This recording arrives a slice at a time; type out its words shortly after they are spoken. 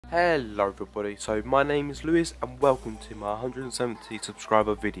Hello everybody, so my name is Lewis and welcome to my 170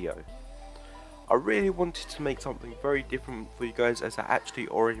 subscriber video. I really wanted to make something very different for you guys as I actually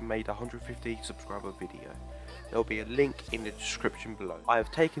already made a 150 subscriber video. There will be a link in the description below. I have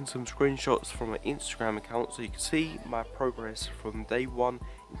taken some screenshots from my Instagram account so you can see my progress from day 1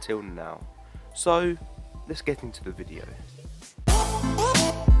 until now. So let's get into the video.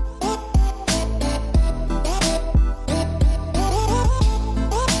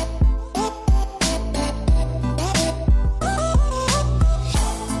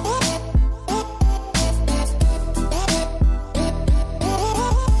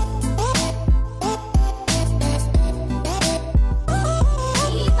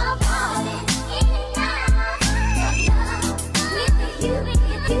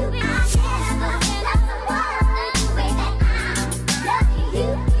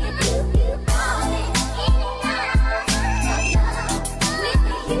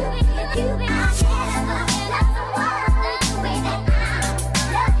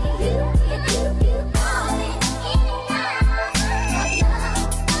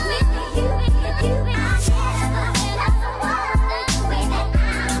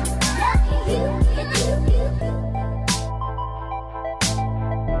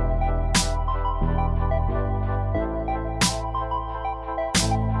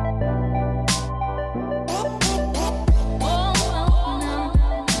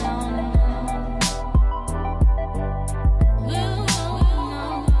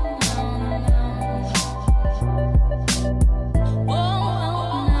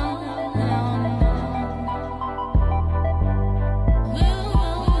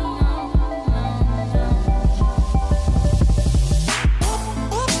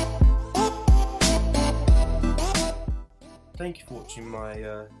 Thank you for watching my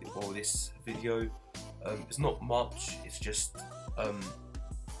this video. It's not much, it's just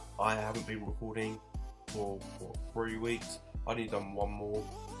I haven't been recording for 3 weeks. I only done one more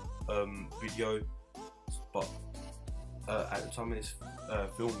video, but at the time of this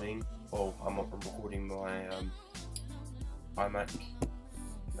filming, I'm recording my iMac,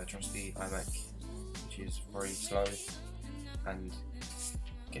 my trusty iMac, which is very slow and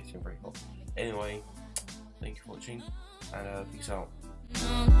getting very hot. Anyway, thank you for watching and peace out.